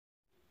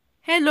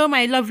Hello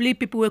my lovely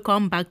people,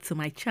 welcome back to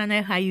my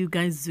channel. How you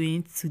guys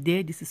doing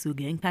today? This is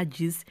Ogenka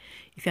Gist.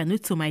 If you are new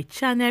to my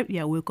channel,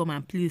 you are welcome,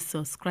 and please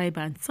subscribe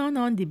and turn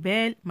on the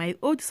bell. My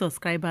old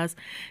subscribers,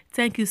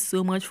 thank you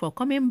so much for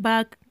coming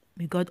back.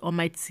 May God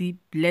Almighty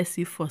bless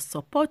you for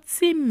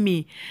supporting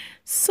me.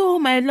 So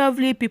my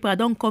lovely people, I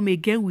don't come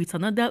again with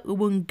another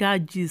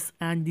Ogenka Gist,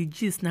 and the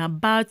gist now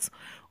about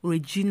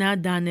Regina,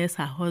 Daniels,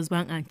 her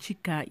husband, and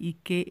Chika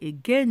Ike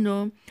again.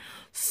 No.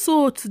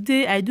 So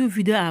today I do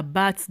video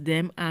about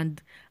them,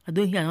 and I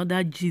don't hear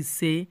another gist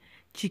say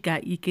Chika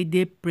Ike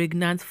dey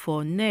pregnant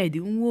for Ned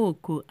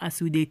Nwoko.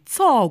 As we dey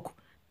talk,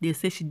 they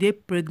say she dey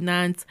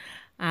pregnant,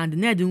 and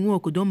Ned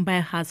Nwoko don't buy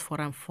house for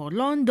am for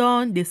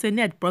London. They say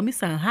Ned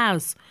promise am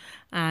house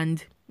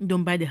and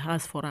don't buy the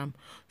house for am.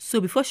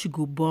 So before she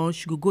go born,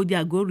 she go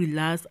there, go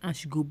relax, and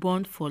she go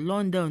born for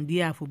London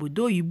there for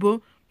Bodo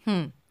Yibo.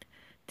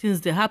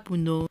 Things dey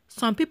happen. No,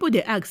 some people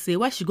they ask say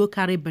why she go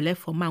carry belle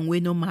for man wey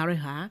no marry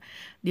her.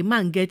 The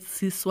man get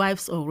 6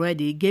 wives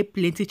already, get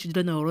plenty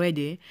children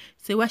already.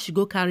 Say why she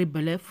go carry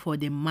belle for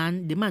the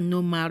man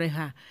no marry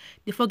her.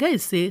 They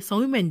forget say some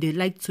women they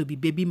like to be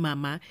baby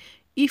mama.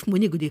 If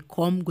money go they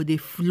come, go they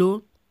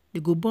flow, they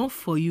go born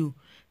for you.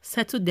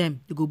 Settle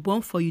them, they go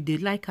born for you. They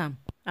like them.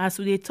 As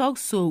we dey talk,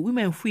 so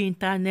women free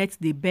internet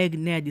they beg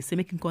Ned. They say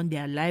make him come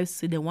their lives,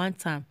 say they want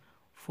time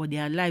for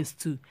their lives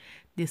too.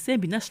 They say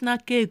be national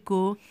cake.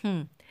 Oh,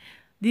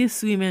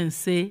 these women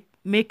say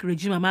make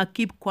Regina mama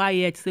keep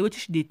quiet. Say what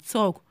she dey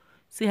talk.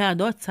 Say her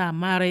daughter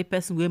marry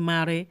person wey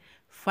marry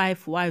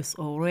 5 wives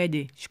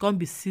already. She can't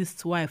be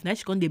 6th wife. Now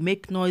she can't they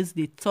make noise.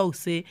 They talk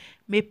say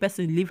make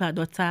person leave her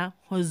daughter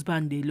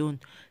husband alone.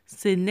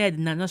 Say Ned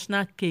na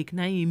national cake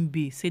na him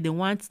be. Say they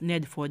want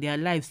Ned for their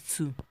lives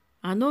too.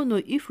 I don't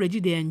know if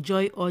Regina they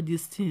enjoy all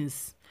these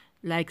things.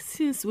 Like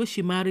since when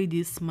she married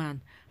this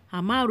man,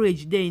 her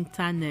marriage dey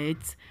internet,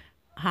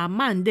 her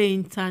man dey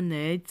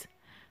internet,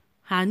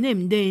 her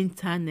name dey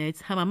internet,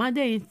 her mama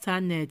dey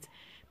internet.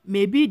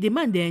 Maybe the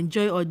man dey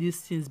enjoy all these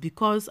things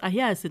because I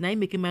hear say na him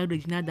make him marry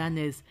Regina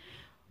Daniels.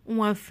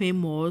 One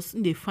famous,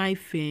 in dey find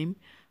fame,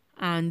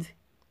 and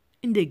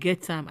in dey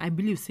get am. I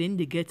believe say in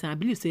dey get am. I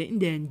believe say in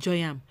dey enjoy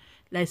am.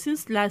 Like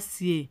since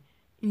last year,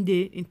 in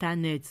the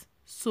internet.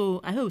 So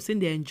I hope say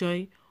they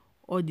enjoy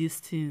all these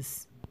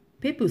things.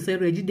 People say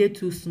Regina dey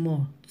too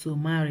small to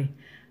marry.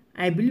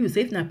 I believe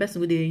say if na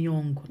person wey dey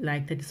young,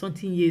 like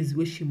 30-something years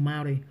wey she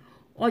marry,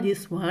 all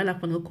this wahala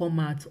for no come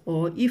out.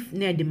 Or if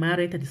Ned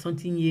marry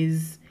 30-something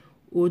years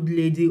old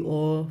lady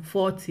or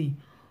 40,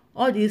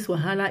 all this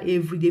wahala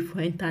every day for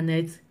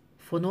internet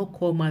for no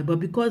come out. But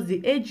because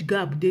the age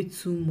gap dey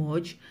too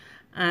much,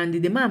 and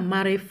the man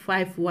marry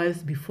 5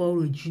 wives before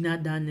Regina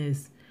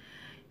Daniels,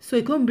 so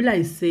it can't be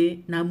like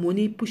say na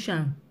money push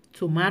am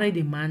to marry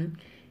the man.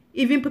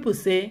 Even people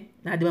say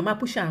na the mama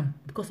push am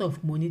because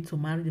of money to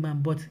marry the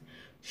man, but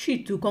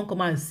she too can't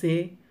come out and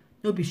say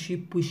no be she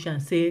push am.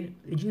 Say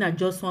Regina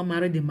just want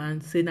marry the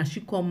man. Say na she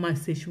come out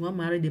say she want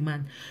marry the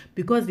man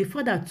because the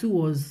father too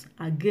was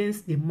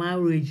against the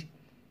marriage.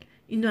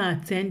 He no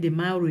attend the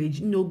marriage,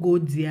 he no go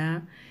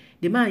there.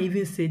 The man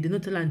even say they no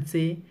tell am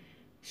say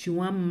she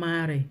want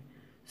marry.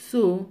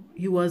 So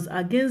he was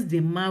against the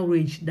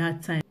marriage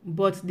that time,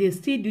 but they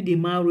still do the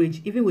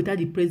marriage even without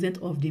the presence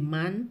of the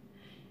man.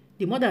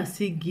 The mother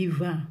still give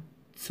her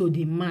to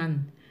the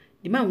man.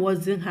 The man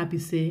wasn't happy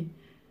say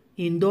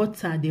in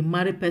daughter the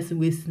married person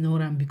wey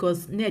snore am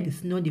because Ned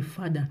is not the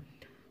father.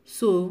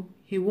 So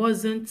he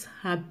wasn't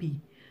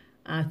happy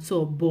at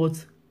all,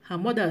 but her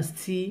mother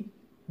still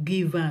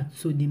give her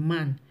to the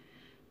man.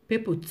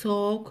 People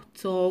talk,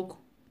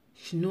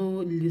 she no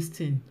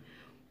listen.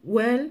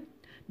 Well,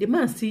 the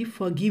man still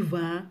forgive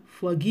her,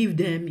 forgive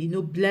them,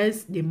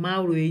 bless the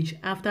marriage.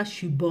 After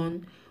she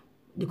born,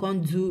 they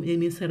can't do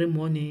any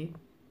ceremony.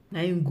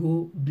 Now him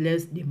go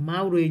bless the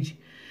marriage.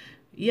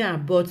 Yeah,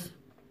 but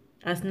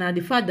as na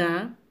the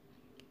father,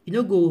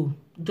 go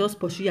just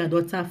pursue your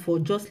daughter for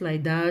just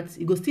like that.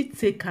 He go still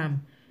take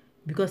am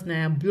because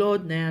na your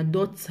blood, na your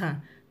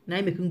daughter. Now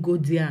him make him go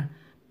there,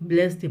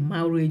 bless the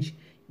marriage,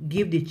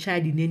 give the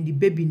child the name, the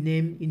baby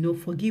name.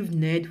 Forgive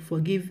Ned,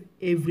 forgive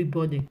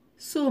everybody.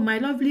 So my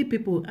lovely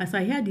people, as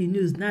I hear the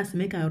news, now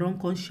make I run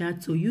come share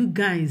to you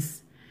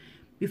guys.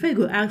 Before you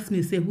go ask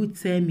me say who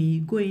tell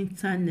me, go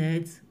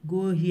internet,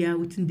 go hear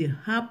wetin dey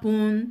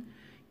happen.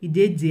 E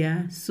dey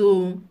there.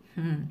 So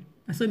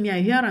so me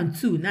I hear am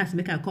too. Now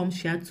make I come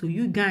share to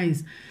you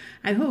guys.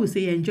 I hope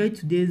say you enjoyed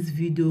today's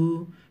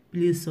video.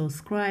 Please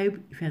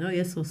subscribe if you're not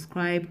yet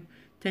subscribed.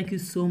 Thank you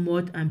so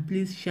much, and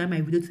please share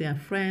my video to your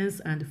friends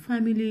and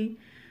family.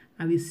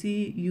 I will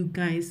see you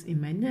guys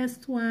in my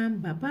next one.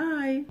 Bye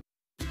bye.